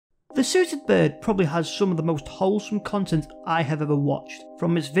The Suited Bird probably has some of the most wholesome content I have ever watched.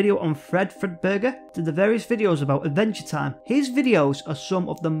 From his video on Fredburger to the various videos about Adventure Time, his videos are some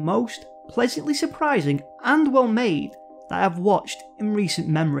of the most pleasantly surprising and well made that I have watched in recent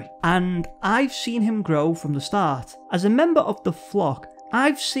memory. And I've seen him grow from the start. As a member of the flock,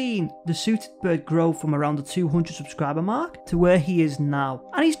 I've seen the Suited Bird grow from around the 200 subscriber mark to where he is now.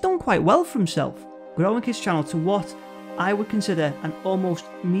 And he's done quite well for himself, growing his channel to what I would consider an almost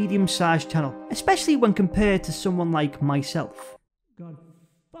medium-sized channel, especially when compared to someone like myself. God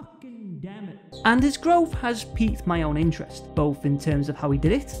fucking damn it. And his growth has piqued my own interest, both in terms of how he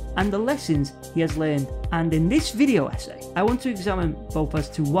did it and the lessons he has learned. And in this video essay, I want to examine both as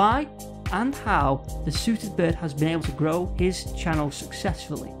to why and how the Suited Bird has been able to grow his channel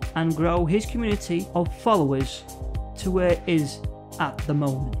successfully and grow his community of followers to where it is at the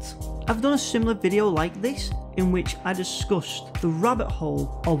moment. I've done a similar video like this in which I discussed the rabbit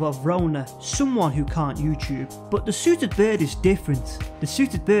hole of Avrona, someone who can't YouTube. But the Suited Bird is different. The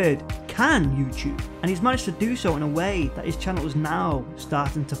Suited Bird can YouTube, and he's managed to do so in a way that his channel is now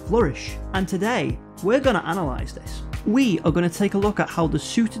starting to flourish. And today, we're going to analyse this. We are going to take a look at how the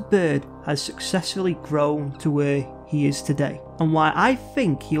Suited Bird has successfully grown to where he is today, and why I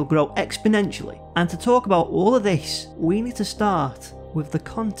think he'll grow exponentially. And to talk about all of this, we need to start with the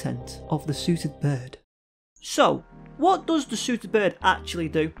content of the Suited Bird. So, what does the Suited Bird actually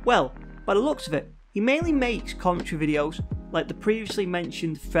do? Well, by the looks of it, he mainly makes commentary videos like the previously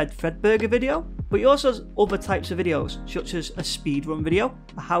mentioned Fredburger video, but he also has other types of videos such as a speedrun video,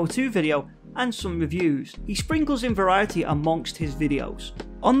 a how-to video, and some reviews. He sprinkles in variety amongst his videos.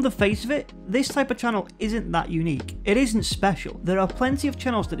 On the face of it, this type of channel isn't that unique. It isn't special. There are plenty of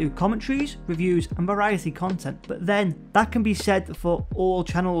channels that do commentaries, reviews and variety content, but then that can be said for all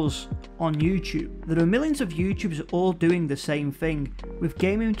channels on YouTube. There are millions of YouTubers all doing the same thing, with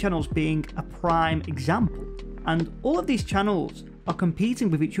gaming channels being a prime example. And all of these channels are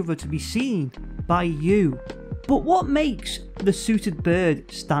competing with each other to be seen by you. But what makes the Suited Bird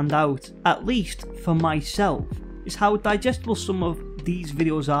stand out, at least for myself, is how digestible some of these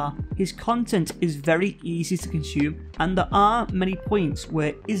videos are. His content is very easy to consume, and there aren't many points where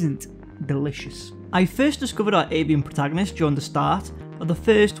it isn't delicious. I first discovered our avian protagonist during the start of the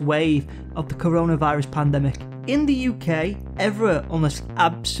first wave of the coronavirus pandemic. In the UK, everywhere unless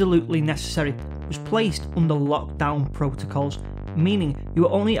absolutely necessary was placed under lockdown protocols, meaning you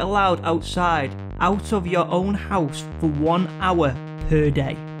were only allowed outside, out of your own house for 1 hour per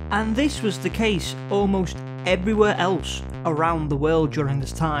day. And this was the case almost everywhere else around the world during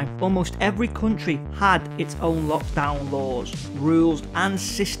this time. Almost every country had its own lockdown laws, rules and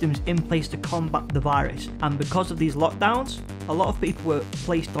systems in place to combat the virus, and because of these lockdowns, a lot of people were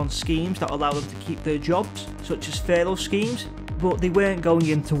placed on schemes that allowed them to keep their jobs, such as furlough schemes, but they weren't going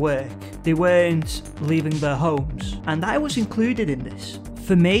into work, they weren't leaving their homes, and I was included in this.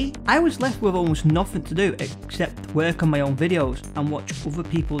 For me, I was left with almost nothing to do except work on my own videos and watch other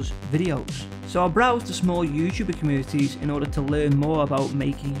people's videos. So I browsed the small YouTuber communities in order to learn more about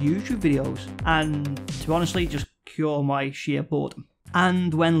making YouTube videos and to honestly just cure my sheer boredom.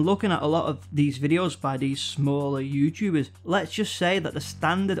 And when looking at a lot of these videos by these smaller YouTubers, let's just say that the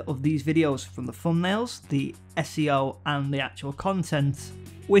standard of these videos, from the thumbnails, the SEO and the actual content,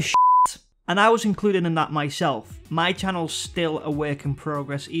 was shit. And I was included in that myself. My channel's still a work in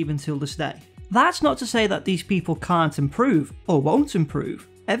progress even till this day. That's not to say that these people can't improve or won't improve.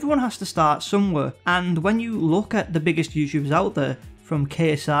 Everyone has to start somewhere, and when you look at the biggest YouTubers out there, from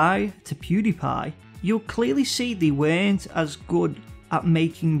KSI to PewDiePie, you'll clearly see they weren't as good at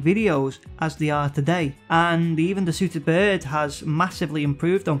making videos as they are today, and even the Suited Bird has massively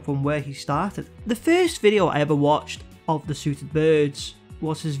improved on from where he started. The first video I ever watched of the Suited Birds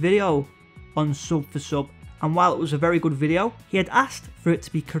was his video on Sub for Sub, and while it was a very good video, he had asked for it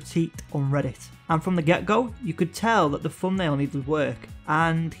to be critiqued on Reddit, and from the get-go you could tell that the thumbnail needed work,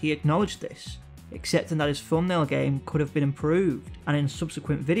 and he acknowledged this, accepting that his thumbnail game could have been improved, and in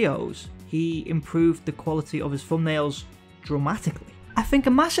subsequent videos he improved the quality of his thumbnails dramatically. I think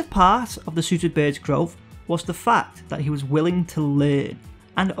a massive part of the Suited Bird's growth was the fact that he was willing to learn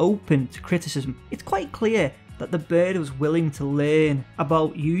and open to criticism. It's quite clear that the bird was willing to learn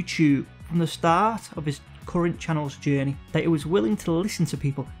about YouTube from the start of his current channel's journey, that he was willing to listen to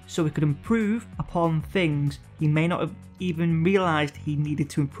people so he could improve upon things he may not have even realised he needed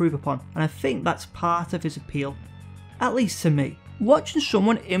to improve upon, and I think that's part of his appeal, at least to me. Watching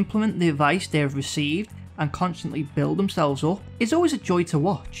someone implement the advice they have received and constantly build themselves up is always a joy to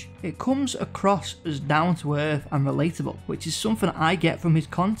watch. It comes across as down to earth and relatable, which is something I get from his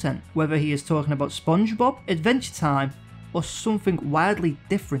content, whether he is talking about SpongeBob, Adventure Time, or something wildly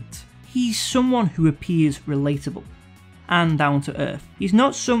different. He's someone who appears relatable and down to earth. He's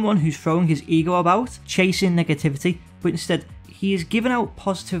not someone who's throwing his ego about, chasing negativity, but instead he is giving out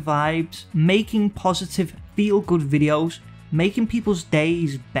positive vibes, making positive feel-good videos, making people's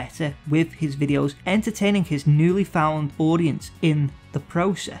days better with his videos, entertaining his newly found audience in the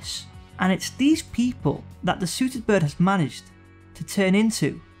process. And it's these people that the Suited Bird has managed to turn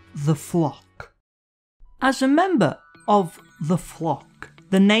into the flock. As a member of the flock,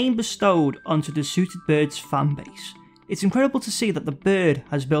 the name bestowed onto the Suited Bird's fanbase, it's incredible to see that the bird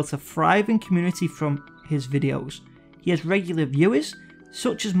has built a thriving community from his videos. He has regular viewers,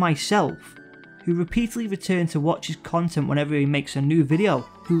 such as myself, who repeatedly return to watch his content whenever he makes a new video,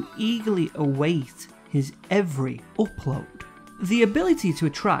 who eagerly await his every upload. The ability to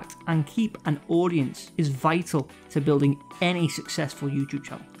attract and keep an audience is vital to building any successful YouTube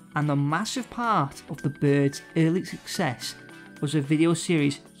channel, and a massive part of the bird's early success was a video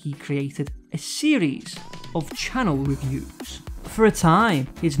series he created, a series of channel reviews. For a time,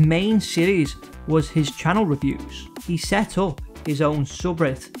 his main series was his channel reviews. He set up his own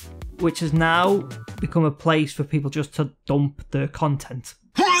subreddit, which has now become a place for people just to dump their content.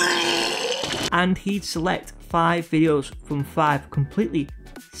 And he'd select 5 videos from 5 completely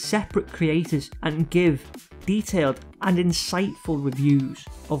separate creators and give detailed and insightful reviews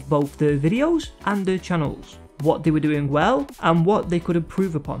of both their videos and their channels, what they were doing well and what they could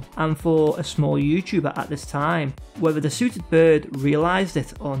improve upon. And for a small YouTuber at this time, whether the Suited Bird realised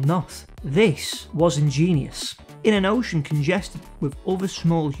it or not, this was ingenious. In an ocean congested with other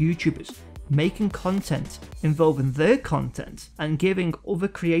small YouTubers making content involving their content and giving other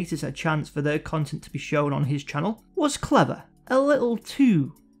creators a chance for their content to be shown on his channel was clever, a little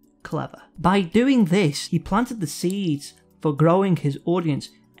too clever. By doing this, he planted the seeds for growing his audience,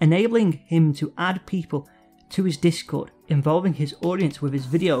 enabling him to add people to his Discord, involving his audience with his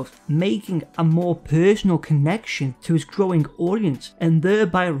videos, making a more personal connection to his growing audience, and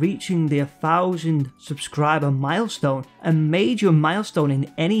thereby reaching the 1,000 subscriber milestone, a major milestone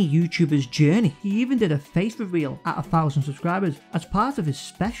in any YouTuber's journey. He even did a face reveal at 1,000 subscribers as part of his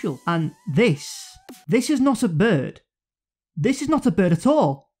special, and this is not a bird. This is not a bird at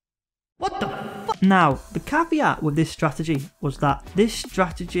all. What the fuck? Now, the caveat with this strategy was that this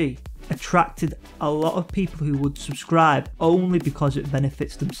strategy attracted a lot of people who would subscribe only because it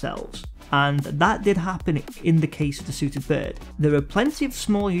benefits themselves. And that did happen in the case of the Suited Bird. There are plenty of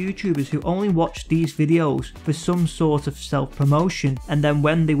small YouTubers who only watched these videos for some sort of self-promotion, and then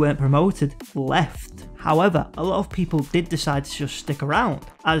when they weren't promoted, left. However, a lot of people did decide to just stick around,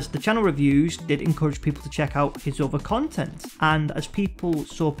 as the channel reviews did encourage people to check out his other content, and as people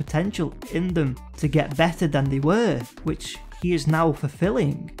saw potential in them to get better than they were, which he is now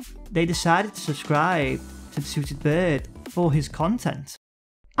fulfilling, they decided to subscribe to the Suited Bird for his content.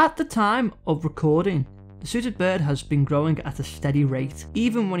 At the time of recording, the Suited Bird has been growing at a steady rate,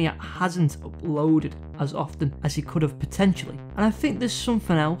 even when he hasn't uploaded as often as he could have potentially. And I think there's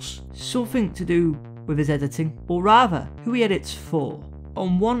something else, something to do with his editing, or rather, who he edits for.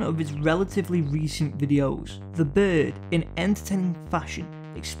 On one of his relatively recent videos, the bird, in entertaining fashion,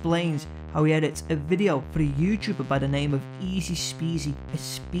 explains how he edits a video for a YouTuber by the name of Easy Speezy, a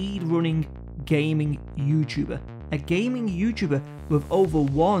speedrunning gaming YouTuber. A gaming YouTuber with over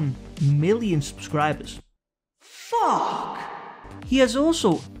 1 million subscribers. Fuck! He has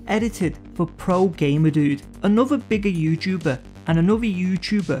also edited for Pro Gamer Dude, another bigger YouTuber, and another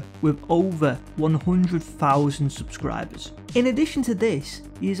YouTuber with over 100,000 subscribers. In addition to this,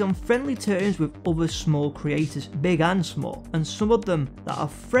 he is on friendly terms with other small creators, big and small, and some of them that are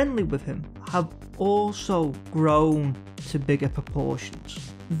friendly with him have also grown to bigger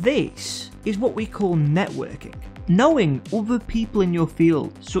proportions. This is what we call networking. Knowing other people in your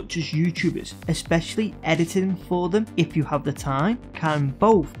field, such as YouTubers, especially editing for them if you have the time, can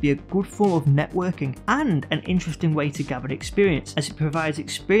both be a good form of networking and an interesting way to gather experience, as it provides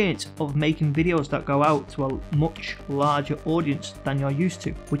experience of making videos that go out to a much larger audience than you're used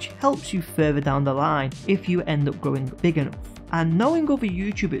to, which helps you further down the line if you end up growing big enough. And knowing other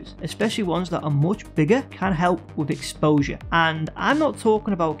YouTubers, especially ones that are much bigger, can help with exposure. And I'm not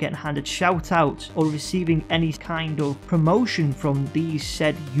talking about getting handed shout outs or receiving any kind of promotion from these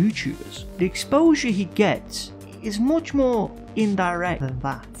said YouTubers. The exposure he gets is much more indirect than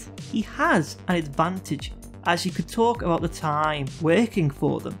that. He has an advantage, as he could talk about the time working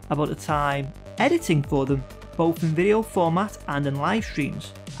for them, about the time editing for them, both in video format and in live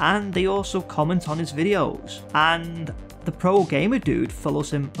streams. And they also comment on his videos. And the Pro Gamer Dude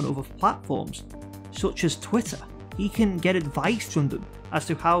follows him on other platforms, such as Twitter. He can get advice from them as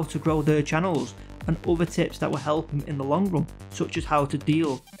to how to grow their channels, and other tips that will help him in the long run, such as how to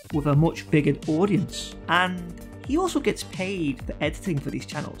deal with a much bigger audience. And he also gets paid for editing for these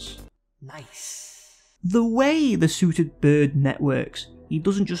channels. Nice. The way the Suited Bird networks, he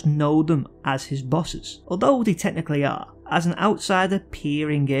doesn't just know them as his bosses, although they technically are. As an outsider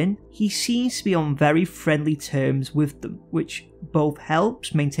peering in, he seems to be on very friendly terms with them, which both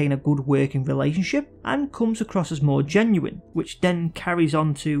helps maintain a good working relationship and comes across as more genuine, which then carries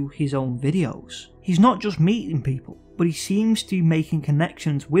on to his own videos. He's not just meeting people, but he seems to be making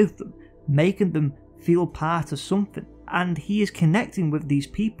connections with them, making them feel part of something. And he is connecting with these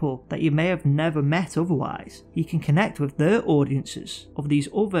people that you may have never met otherwise. He can connect with their audiences of these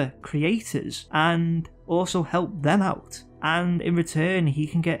other creators and also help them out. And in return, he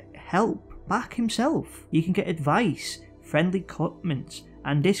can get help back himself. He can get advice, friendly comments,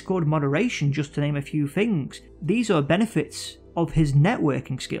 and Discord moderation, just to name a few things. These are benefits of his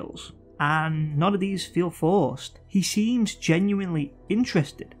networking skills, and none of these feel forced. He seems genuinely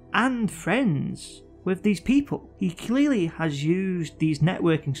interested and friends with these people. He clearly has used these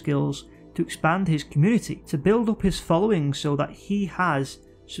networking skills to expand his community, to build up his following so that he has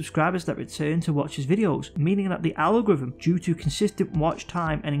subscribers that return to watch his videos, meaning that the algorithm, due to consistent watch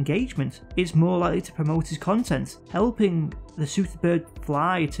time and engagement, is more likely to promote his content, helping the Suited Bird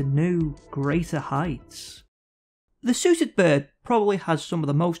fly to new, greater heights. The Suited Bird probably has some of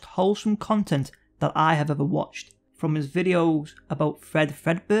the most wholesome content that I have ever watched. From his videos about Fred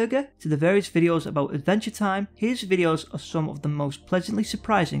Fredburger to the various videos about Adventure Time, his videos are some of the most pleasantly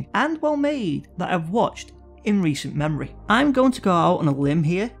surprising and well made that I've watched in recent memory. I'm going to go out on a limb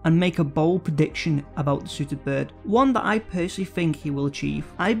here and make a bold prediction about the Suited Bird, one that I personally think he will achieve.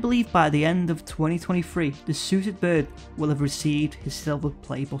 I believe by the end of 2023, the Suited Bird will have received his silver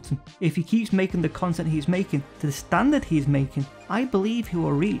play button. If he keeps making the content he's making to the standard he's making, I believe he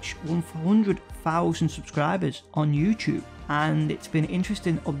will reach 100,000 subscribers on YouTube. And it's been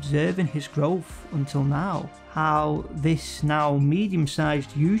interesting observing his growth until now, how this now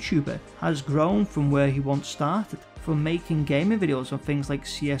medium-sized YouTuber has grown from where he once started, from making gaming videos on things like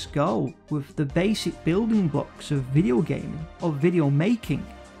CSGO with the basic building blocks of video gaming, of video making,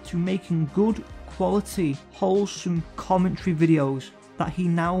 to making good quality, wholesome commentary videos that he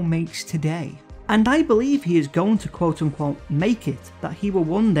now makes today. And I believe he is going to quote unquote make it, that he will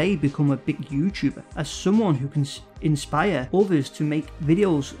one day become a big YouTuber, as someone who can inspire others to make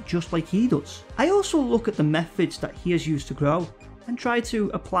videos just like he does. I also look at the methods that he has used to grow and try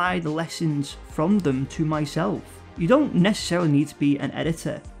to apply the lessons from them to myself. You don't necessarily need to be an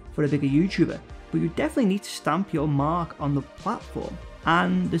editor for a bigger YouTuber, but you definitely need to stamp your mark on the platform.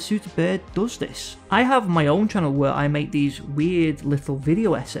 And the Suited Bird does this. I have my own channel where I make these weird little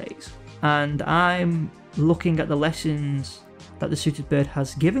video essays, and I'm looking at the lessons that the Suited Bird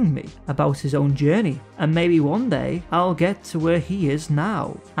has given me about his own journey, and maybe one day I'll get to where he is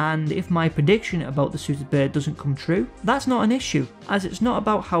now. And if my prediction about the Suited Bird doesn't come true, that's not an issue, as it's not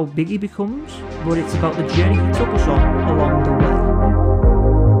about how big he becomes, but it's about the journey he took us on along the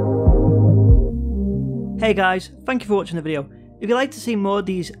way. Hey guys, thank you for watching the video. If you'd like to see more of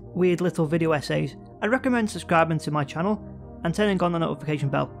these weird little video essays, I'd recommend subscribing to my channel and turning on the notification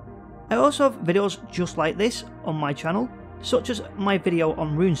bell. I also have videos just like this on my channel, such as my video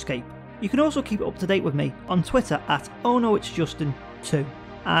on RuneScape. You can also keep up to date with me on Twitter at ohnoitsjustin2.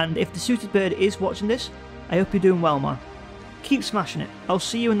 And if the Suited Bird is watching this, I hope you're doing well, man. Keep smashing it. I'll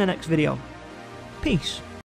see you in the next video. Peace.